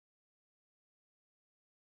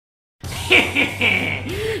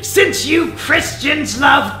Since you Christians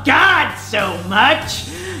love God so much,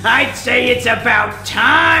 I'd say it's about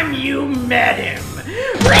time you met him.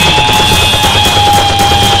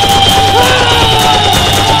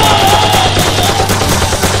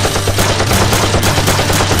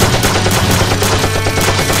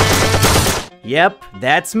 Yep,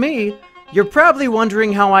 that's me. You're probably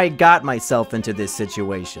wondering how I got myself into this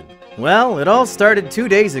situation. Well, it all started 2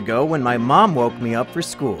 days ago when my mom woke me up for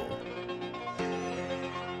school.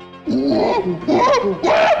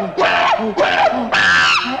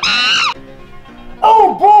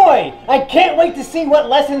 Oh boy! I can't wait to see what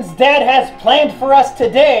lessons Dad has planned for us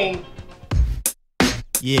today!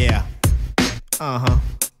 Yeah.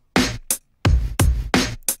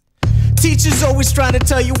 Teachers always trying to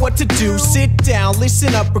tell you what to do. Sit down,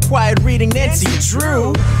 listen up, required reading Nancy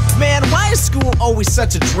Drew. Man, why is school always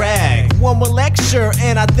such a drag? One more lecture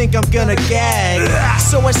and I think I'm gonna gag.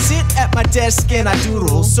 So I sit at my desk and I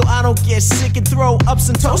doodle, so I don't get sick and throw up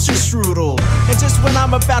some toaster strudel. And just when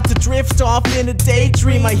I'm about to drift off in a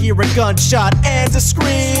daydream, I hear a gunshot and a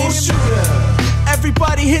scream.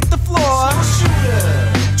 Everybody hit the floor.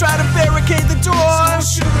 Try to barricade the door.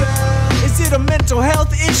 Is it a mental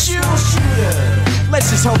health issue? Let's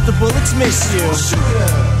just hope the bullets miss you.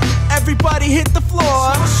 Everybody hit the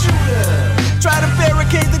floor. Try to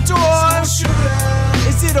barricade the door.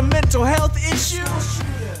 Is it a mental health issue?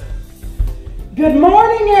 Good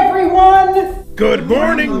morning, everyone! Good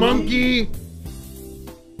morning, Munkey!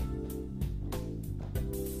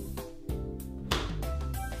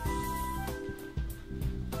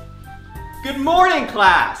 Good morning,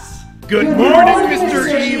 class! Good morning, Mr.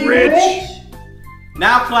 E-Rich!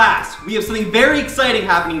 Now, class, we have something very exciting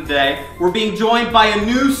happening today. We're being joined by a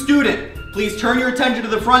new student. Please turn your attention to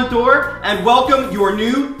the front door and welcome your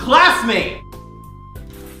new classmate.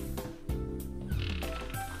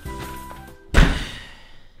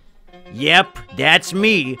 Yep, that's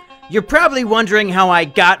me. You're probably wondering how I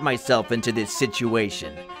got myself into this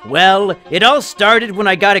situation. Well, it all started when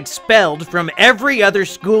I got expelled from every other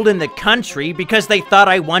school in the country because they thought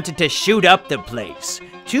I wanted to shoot up the place.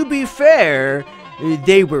 To be fair,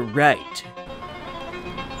 they were right.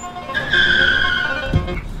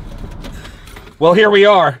 Well, here we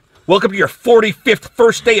are. Welcome to your 45th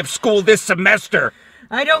first day of school this semester.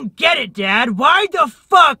 I don't get it, Dad. Why the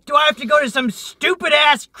fuck do I have to go to some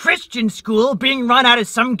stupid-ass Christian school being run out of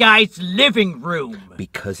some guy's living room?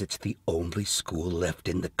 Because it's the only school left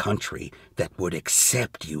in the country that would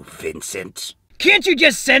accept you, Vincent. Can't you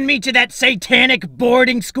just send me to that satanic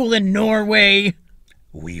boarding school in Norway?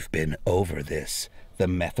 We've been over this. The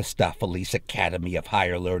Mephistopheles Academy of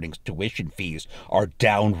Higher Learning's tuition fees are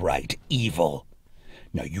downright evil.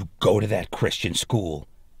 Now you go to that Christian school,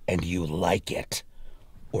 and you like it.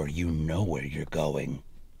 Or you know where you're going.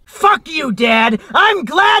 Fuck you, Dad! I'm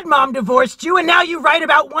glad Mom divorced you, and now you write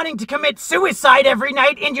about wanting to commit suicide every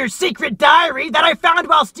night in your secret diary that I found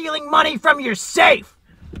while stealing money from your safe!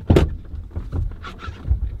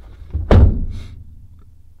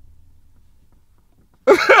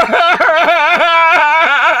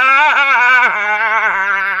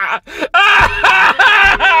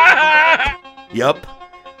 Yup,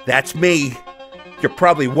 that's me. You're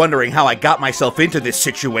probably wondering how I got myself into this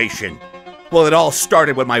situation. Well, it all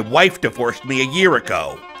started when my wife divorced me a year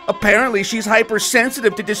ago. Apparently, she's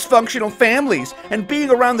hypersensitive to dysfunctional families, and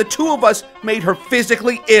being around the two of us made her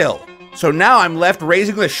physically ill. So now I'm left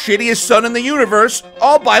raising the shittiest son in the universe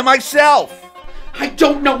all by myself. I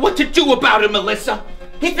don't know what to do about him, Melissa.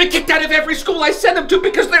 He's been kicked out of every school I sent him to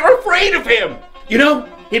because they're afraid of him. You know,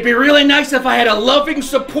 it'd be really nice if I had a loving,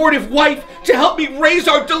 supportive wife to help me raise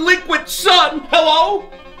our delinquent son.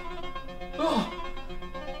 Hello?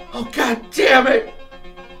 Oh, God damn it.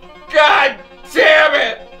 God damn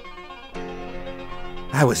it.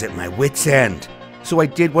 I was at my wit's end, so I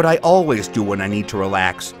did what I always do when I need to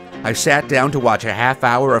relax. I sat down to watch a half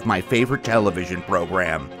hour of my favorite television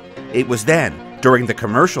program. It was then, during the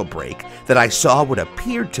commercial break, that I saw what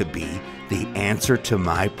appeared to be the answer to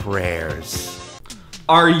my prayers.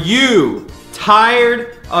 Are you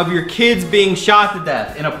tired of your kids being shot to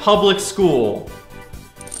death in a public school?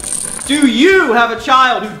 Do you have a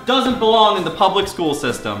child who doesn't belong in the public school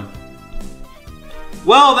system?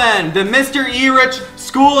 Well then, the Mr. E-Rich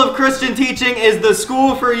School of Christian Teaching is the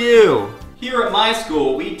school for you. Here at my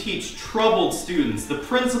school, we teach troubled students the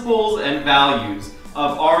principles and values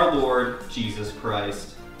of our Lord Jesus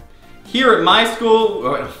Christ. Here at my school,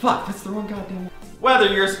 that's the wrong goddamn one.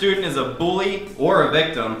 Whether your student is a bully or a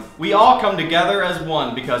victim, we all come together as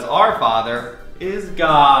one because our Father is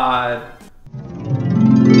God.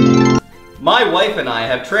 My wife and I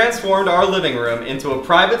have transformed our living room into a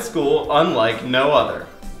private school unlike no other.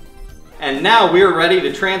 And now we're ready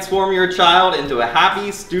to transform your child into a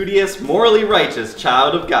happy, studious, morally righteous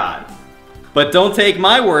child of God. But don't take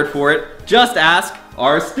my word for it, just ask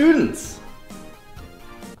our students.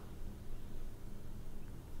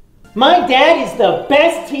 My dad is the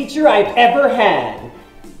best teacher I've ever had.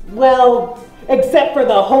 Well, except for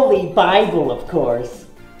the Holy Bible, of course.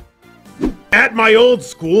 At my old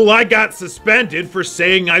school, I got suspended for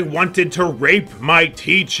saying I wanted to rape my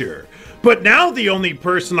teacher. But now the only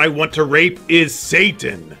person I want to rape is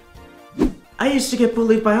Satan. I used to get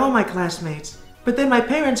bullied by all my classmates, but then my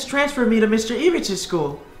parents transferred me to Mr. Evich's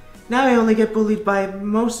school. Now I only get bullied by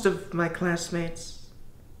most of my classmates.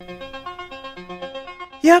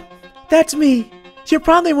 Yep, that's me. You're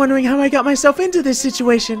probably wondering how I got myself into this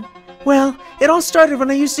situation. Well, it all started when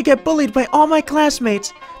I used to get bullied by all my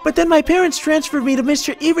classmates, but then my parents transferred me to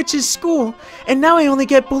Mr. Evich's school, and now I only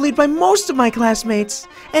get bullied by most of my classmates.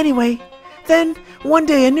 Anyway, then, one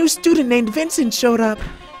day a new student named Vincent showed up.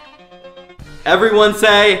 Everyone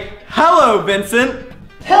say, "Hello, Vincent!"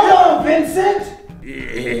 Hello, Vincent!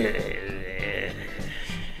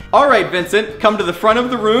 Alright, Vincent, come to the front of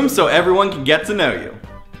the room so everyone can get to know you.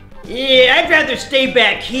 Yeah, I'd rather stay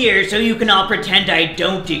back here so you can all pretend I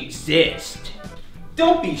don't exist.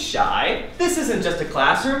 Don't be shy. This isn't just a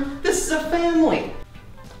classroom, this is a family.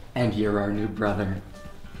 And you're our new brother.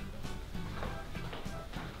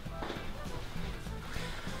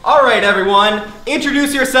 Alright, everyone,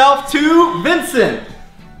 introduce yourself to Vincent.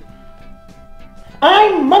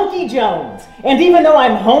 I'm Munkey Jones, and even though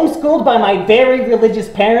I'm homeschooled by my very religious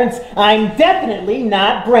parents, I'm definitely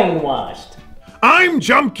not brainwashed. I'm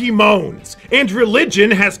Jumpy Moans, and religion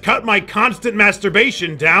has cut my constant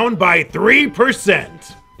masturbation down by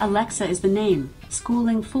 3%. Alexa is the name.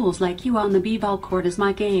 Schooling fools like you on the b-ball court is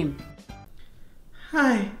my game.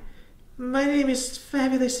 Hi, my name is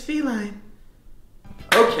Fabulous Feline.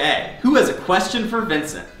 Okay, who has a question for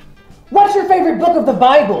Vincent? What's your favorite book of the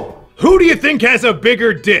Bible? Who do you think has a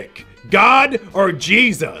bigger dick, God or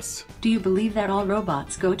Jesus? Do you believe that all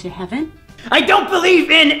robots go to heaven? I don't believe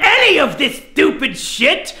in any of this stupid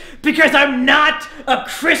shit because I'm not a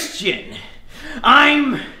Christian.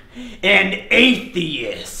 I'm an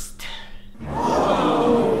atheist.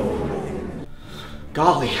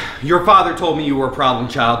 Golly, your father told me you were a problem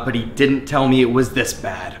child, but he didn't tell me it was this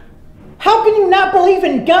bad. How can you not believe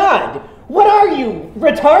in God? What are you,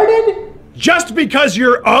 retarded? Just because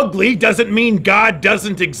you're ugly doesn't mean God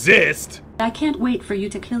doesn't exist. I can't wait for you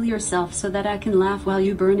to kill yourself so that I can laugh while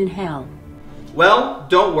you burn in hell. Well,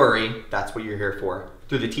 don't worry. That's what you're here for.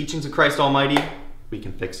 Through the teachings of Christ Almighty, we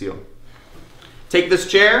can fix you. Take this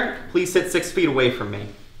chair. Please sit 6 feet away from me.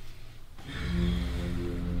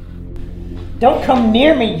 Don't come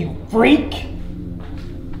near me, you freak!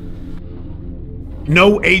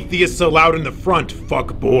 No atheists allowed in the front,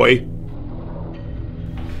 fuck boy.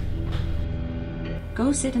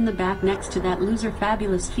 Go sit in the back next to that loser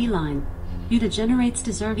Fabulous Feline. You degenerates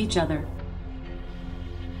deserve each other.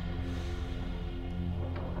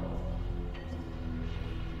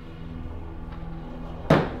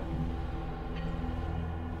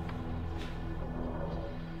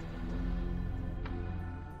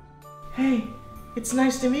 Hey, it's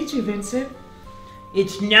nice to meet you, Vincent.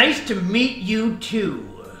 It's nice to meet you too.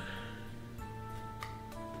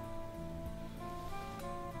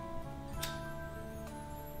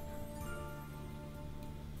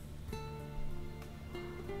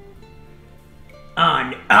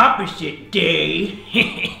 On opposite day.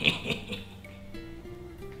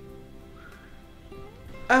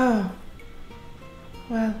 Oh.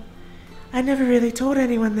 Well, I never really told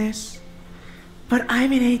anyone this. But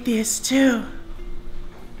I'm an atheist too.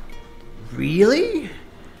 Really?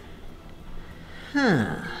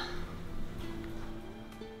 Huh.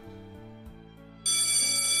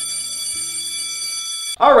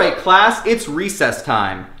 Alright, class, it's recess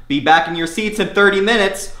time. Be back in your seats in 30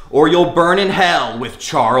 minutes, or you'll burn in hell with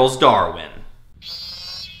Charles Darwin.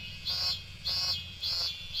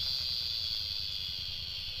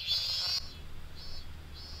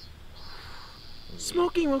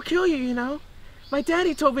 Smoking will kill you, you know. My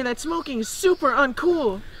daddy told me that smoking is super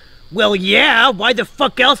uncool. Well, yeah, why the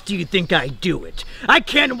fuck else do you think I do it? I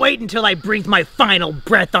can't wait until I breathe my final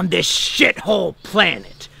breath on this shithole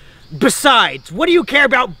planet. Besides, what do you care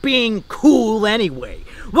about being cool anyway?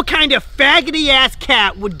 What kind of faggoty-ass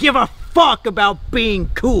cat would give a fuck about being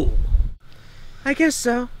cool? I guess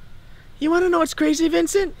so. You want to know what's crazy,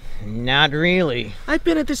 Vincent? Not really. I've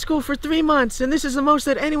been at this school for 3 months, and this is the most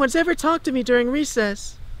that anyone's ever talked to me during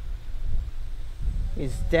recess.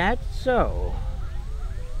 Is that so?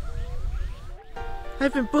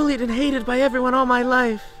 I've been bullied and hated by everyone all my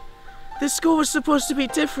life. This school was supposed to be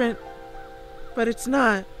different, but it's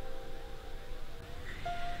not.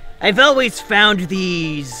 I've always found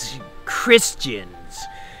these Christians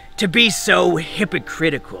to be so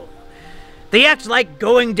hypocritical. They act like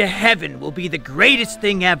going to heaven will be the greatest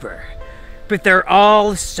thing ever, but they're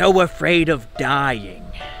all so afraid of dying.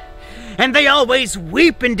 And they always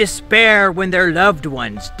weep in despair when their loved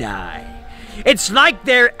ones die. It's like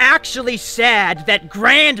they're actually sad that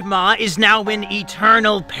Grandma is now in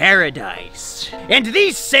eternal paradise. And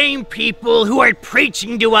these same people who are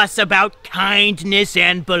preaching to us about kindness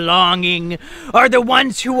and belonging are the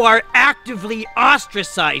ones who are actively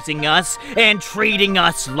ostracizing us and treating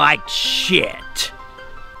us like shit.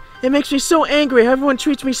 It makes me so angry how everyone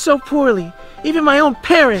treats me so poorly, even my own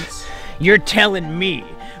parents. You're telling me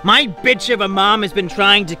my bitch of a mom has been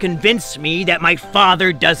trying to convince me that my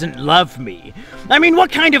father doesn't love me. I mean,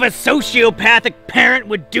 what kind of a sociopathic parent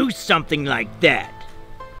would do something like that?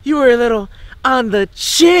 You were a little on the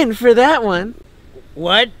chin for that one.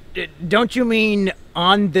 What? Don't you mean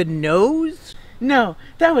on the nose? No,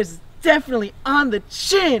 that was definitely on the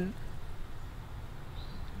chin.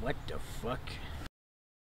 What the fuck?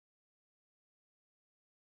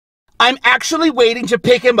 I'm actually waiting to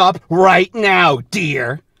pick him up right now,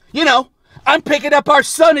 dear. You know, I'm picking up our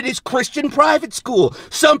son at his Christian private school.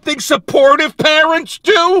 Something supportive parents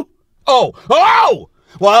do. Oh!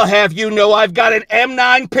 Well, I'll have you know I've got an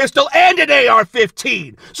M9 pistol and an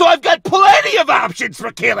AR-15, so I've got plenty of options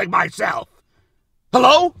for killing myself.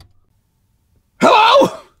 Hello?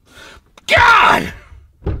 Hello? God!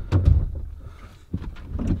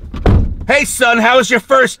 Hey, son, how was your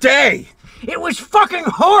first day? It was fucking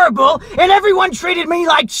horrible, and everyone treated me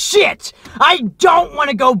like shit! I don't want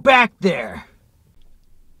to go back there!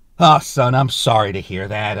 Oh, son, I'm sorry to hear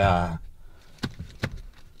that.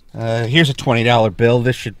 Here's a $20 bill.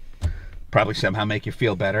 This should probably somehow make you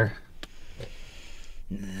feel better.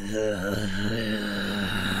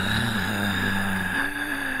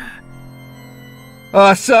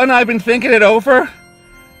 Son, I've been thinking it over.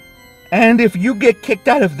 And if you get kicked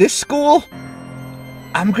out of this school,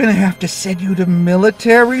 I'm gonna have to send you to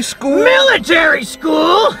military school. Military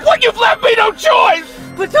school? Well, you've left me no choice!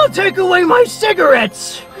 But they'll take away my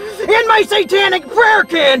cigarettes! And my satanic prayer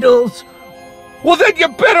candles! Well, then you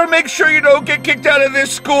better make sure you don't get kicked out of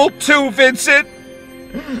this school too, Vincent!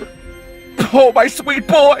 Oh, my sweet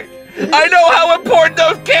boy! I know how important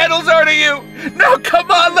those candles are to you! Now come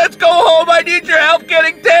on, let's go home! I need your help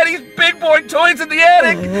getting Daddy's big boy toys in the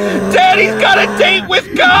attic! Daddy's got a date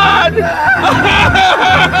with God!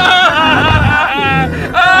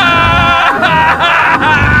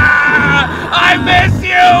 I miss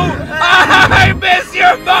you! I miss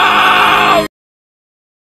your mom!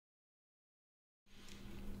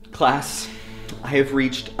 Class, I have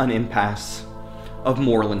reached an impasse of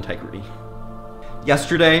moral integrity.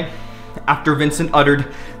 Yesterday, after Vincent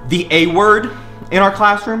uttered the A word in our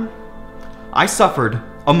classroom, I suffered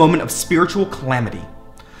a moment of spiritual calamity.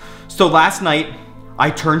 So last night,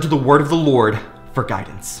 I turned to the word of the Lord for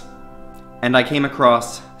guidance. And I came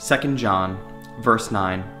across 2 John, verse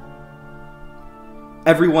 9.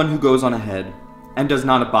 Everyone who goes on ahead and does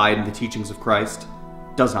not abide in the teachings of Christ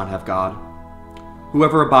does not have God.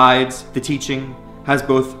 Whoever abides the teaching has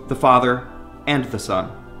both the Father and the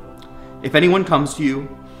Son. If anyone comes to you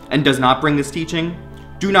and does not bring this teaching,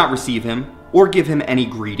 do not receive him or give him any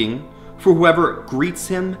greeting, for whoever greets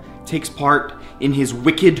him takes part in his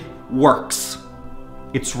wicked works.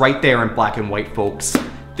 It's right there in black and white, folks.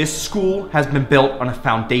 This school has been built on a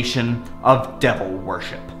foundation of devil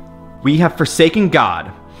worship. We have forsaken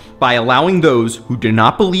God by allowing those who do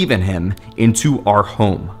not believe in him into our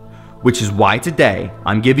home, which is why today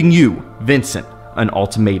I'm giving you, Vincent, an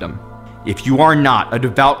ultimatum. If you are not a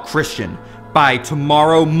devout Christian by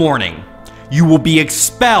tomorrow morning, you will be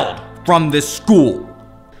expelled from this school.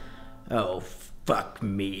 Oh, fuck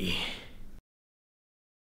me.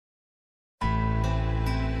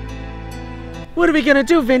 What are we gonna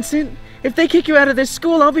do, Vincent? If they kick you out of this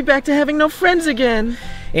school, I'll be back to having no friends again.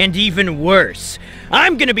 And even worse,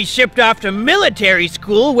 I'm gonna be shipped off to military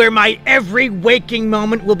school where my every waking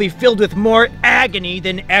moment will be filled with more agony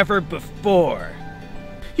than ever before.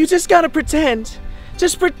 You just gotta pretend.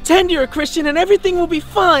 Just pretend you're a Christian and everything will be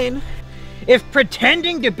fine. If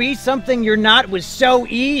pretending to be something you're not was so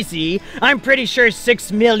easy, I'm pretty sure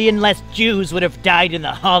 6 million less Jews would have died in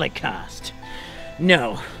the Holocaust.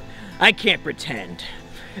 No, I can't pretend.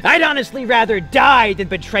 I'd honestly rather die than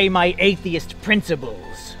betray my atheist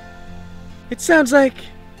principles. It sounds like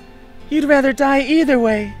you'd rather die either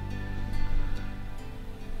way.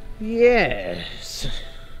 Yes.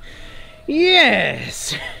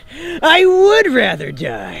 Yes, I would rather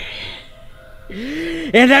die.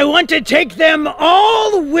 And I want to take them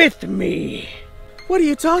all with me. What are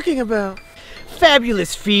you talking about?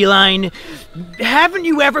 Fabulous feline, haven't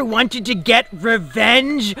you ever wanted to get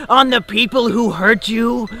revenge on the people who hurt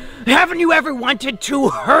you? Haven't you ever wanted to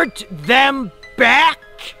hurt them back?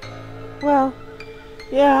 Well,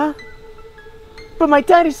 yeah. But my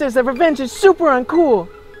daddy says that revenge is super uncool.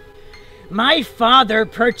 My father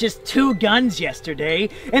purchased 2 guns yesterday,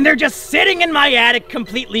 and they're just sitting in my attic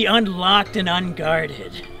completely unlocked and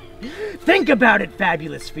unguarded. Think about it,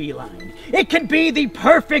 Fabulous Feline. It could be the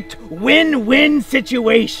perfect win-win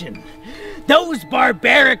situation. Those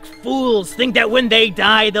barbaric fools think that when they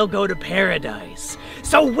die, they'll go to paradise.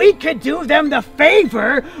 So we could do them the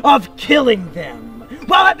favor of killing them,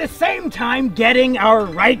 while at the same time getting our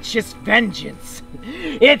righteous vengeance.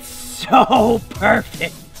 It's so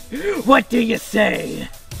perfect. What do you say?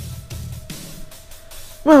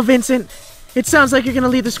 Well, Vincent, it sounds like you're gonna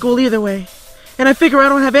leave the school either way. And I figure I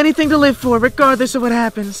don't have anything to live for, regardless of what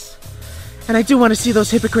happens. And I do want to see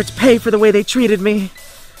those hypocrites pay for the way they treated me.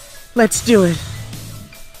 Let's do it.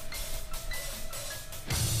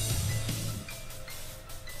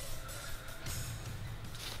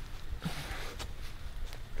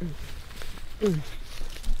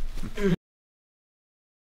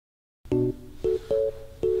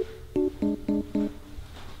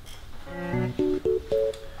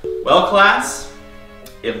 Well, class,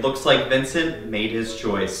 it looks like Vincent made his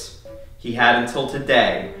choice. He had until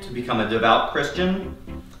today to become a devout Christian,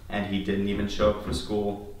 and he didn't even show up for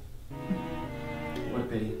school. What a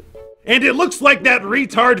pity. And it looks like that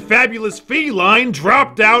retard Fabulous Feline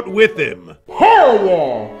dropped out with him. Hell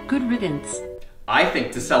yeah! Good riddance. I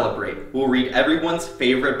think to celebrate, we'll read everyone's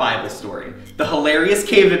favorite Bible story, the hilarious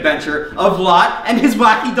cave adventure of Lot and his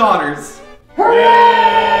wacky daughters.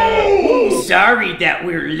 Hooray! Sorry that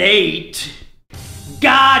we're late.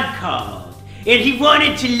 God called, and he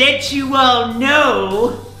wanted to let you all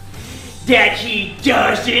know that he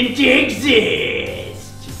doesn't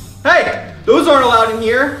exist. Hey, those aren't allowed in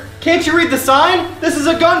here. Can't you read the sign? This is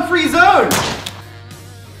a gun-free zone.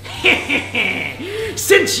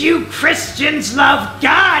 Since you Christians love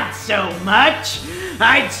God so much,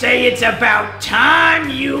 I'd say it's about time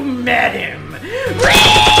you met him.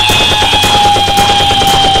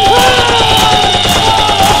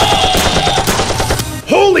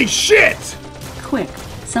 Holy shit! Quick,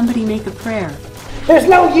 somebody make a prayer. There's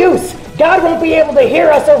no use! God won't be able to hear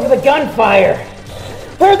us over the gunfire!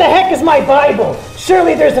 Where the heck is my Bible?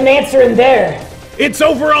 Surely there's an answer in there! It's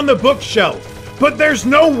over on the bookshelf, but there's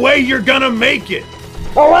no way you're gonna make it!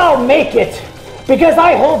 Oh, I'll make it! Because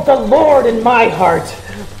I hold the Lord in my heart!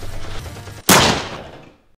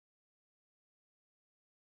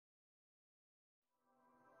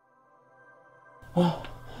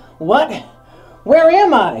 What? Where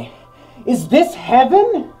am I? Is this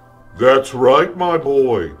heaven? That's right, my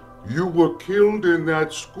boy. You were killed in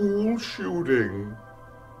that school shooting.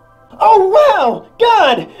 Oh, wow!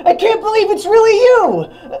 God! I can't believe it's really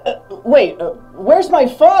you! Wait, where's my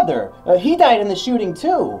father? He died in the shooting,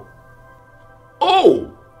 too.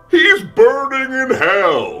 Oh! He's burning in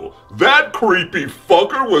hell! That creepy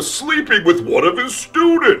fucker was sleeping with one of his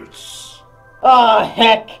students! Ah,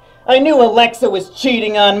 heck! I knew Alexa was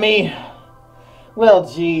cheating on me. Well,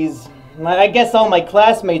 geez. I guess all my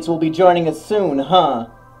classmates will be joining us soon, huh?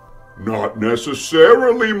 Not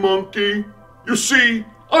necessarily, Munkey. You see,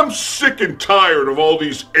 I'm sick and tired of all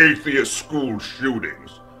these atheist school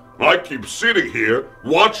shootings. I keep sitting here,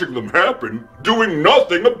 watching them happen, doing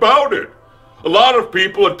nothing about it. A lot of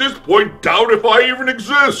people at this point doubt if I even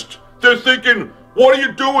exist. They're thinking, what are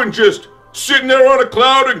you doing, just sitting there on a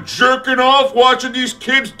cloud and jerking off watching these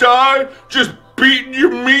kids die? Just beating your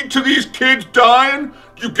meat to these kids dying?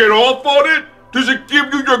 You get off on it? Does it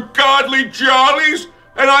give you your godly jollies?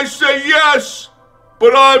 And I say yes,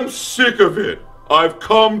 but I'm sick of it. I've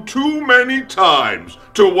come too many times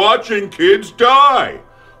to watching kids die.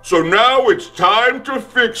 So now it's time to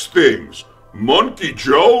fix things. Monkey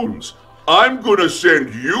Jones, I'm gonna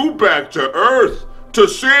send you back to Earth to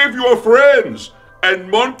save your friends.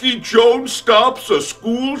 And Monkey Jones stops a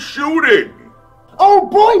school shooting. Oh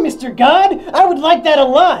boy, Mr. God! I would like that a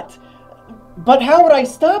lot. But how would I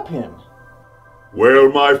stop him?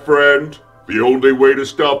 Well, my friend, the only way to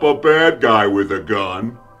stop a bad guy with a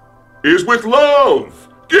gun is with love.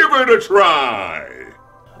 Give it a try.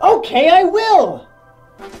 Okay, I will.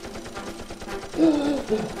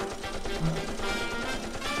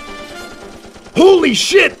 Holy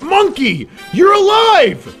shit, Munkey! You're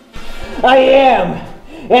alive! I am.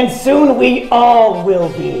 And soon we all will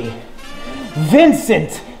be.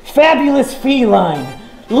 Vincent, Fabulous feline,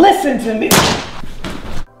 listen to me.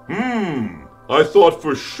 I thought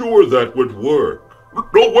for sure that would work.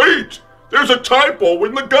 No, wait! There's a typo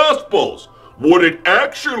in the Gospels. What it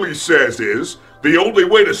actually says is, the only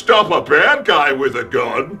way to stop a bad guy with a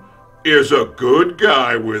gun is a good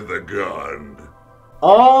guy with a gun.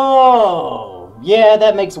 Oh, yeah,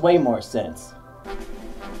 that makes way more sense.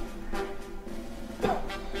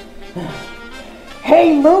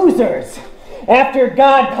 Hey, losers! After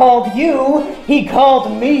God called you, he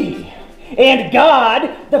called me. And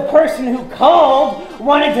God, the person who called,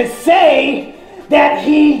 wanted to say that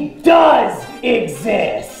he does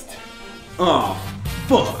exist. Oh,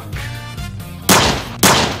 fuck.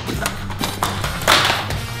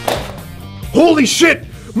 Holy shit!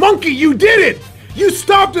 Munkey, you did it! You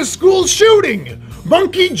stopped a school shooting!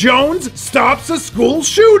 Monkey Jones stops a school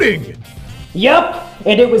shooting! Yup,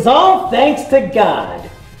 and it was all thanks to God.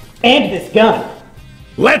 And this gun.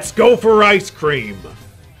 Let's go for ice cream!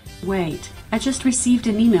 Wait, I just received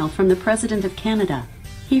an email from the President of Canada.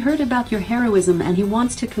 He heard about your heroism and he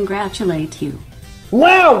wants to congratulate you.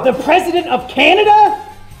 Wow, the President of Canada?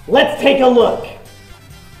 Let's take a look.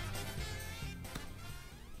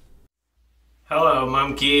 Hello,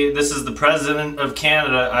 Mumkey. This is the President of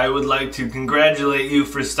Canada. I would like to congratulate you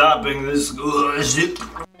for stopping this school shit.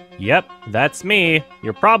 Yep, that's me.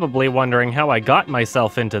 You're probably wondering how I got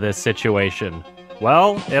myself into this situation.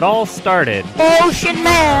 Well, it all started. Ocean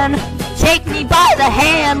man, take me by the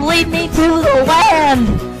hand, lead me to the land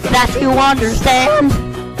that you understand.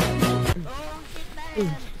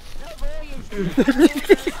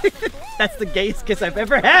 That's the gayest kiss I've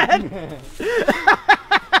ever had.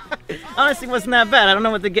 Honestly, wasn't that bad. I don't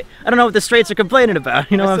know what the straights are complaining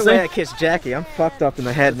about. You know what I'm saying? That's the way I kissed Jackie. I'm fucked up in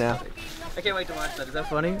the head now. I can't wait to watch that. Is that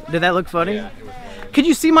funny? Did that look funny? Yeah, it was funny. Could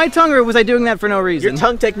you see my tongue, or was I doing that for no reason? Your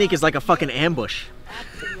tongue technique is like a fucking ambush.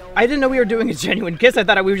 I didn't know we were doing a genuine kiss. I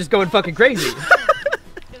thought we were just going fucking crazy.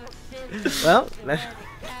 Well,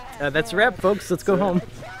 that's a wrap, folks. Let's go home.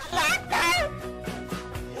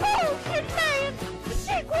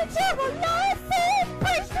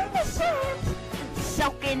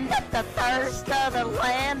 Soaking up the thirst of the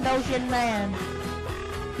land, ocean man.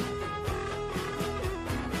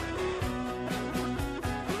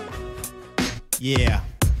 Yeah.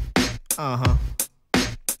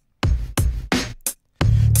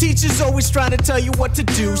 Teachers always trying to tell you what to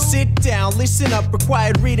do. Sit down, listen up,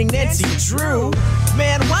 required reading, Nancy Drew.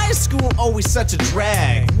 Man, why is school always such a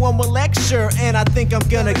drag? One more lecture and I think I'm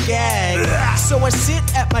gonna gag. So I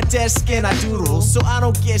sit at my desk and I doodle, so I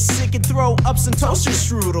don't get sick and throw up some toaster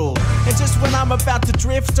strudel. And just when I'm about to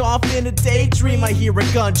drift off in a daydream, I hear a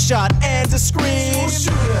gunshot and a scream.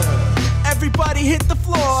 Everybody hit the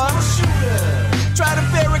floor. Try to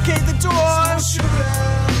barricade the door.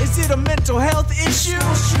 Is it a mental health issue?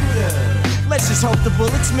 Let's just hope the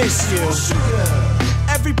bullets miss you.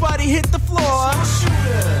 Everybody hit the floor.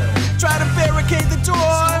 Try to barricade the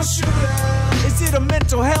door. Is it a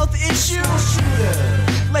mental health issue?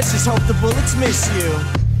 Let's just hope the bullets miss you.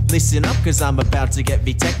 Listen up, cause I'm about to get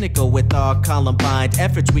technical. With our Columbine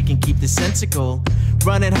efforts, we can keep this sensical.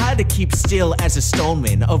 Running high to keep still as a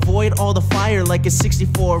stoneman. Avoid all the fire like a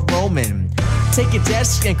 64 Roman. Take a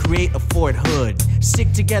desk and create a Fort Hood.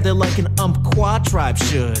 Stick together like an Umpqua tribe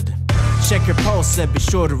should. Check your pulse and be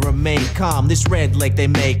sure to remain calm. This red lake they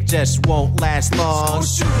make just won't last long.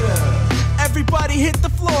 Everybody hit the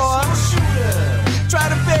floor. Try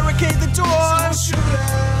to barricade the door.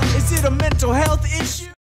 Is it a mental health issue?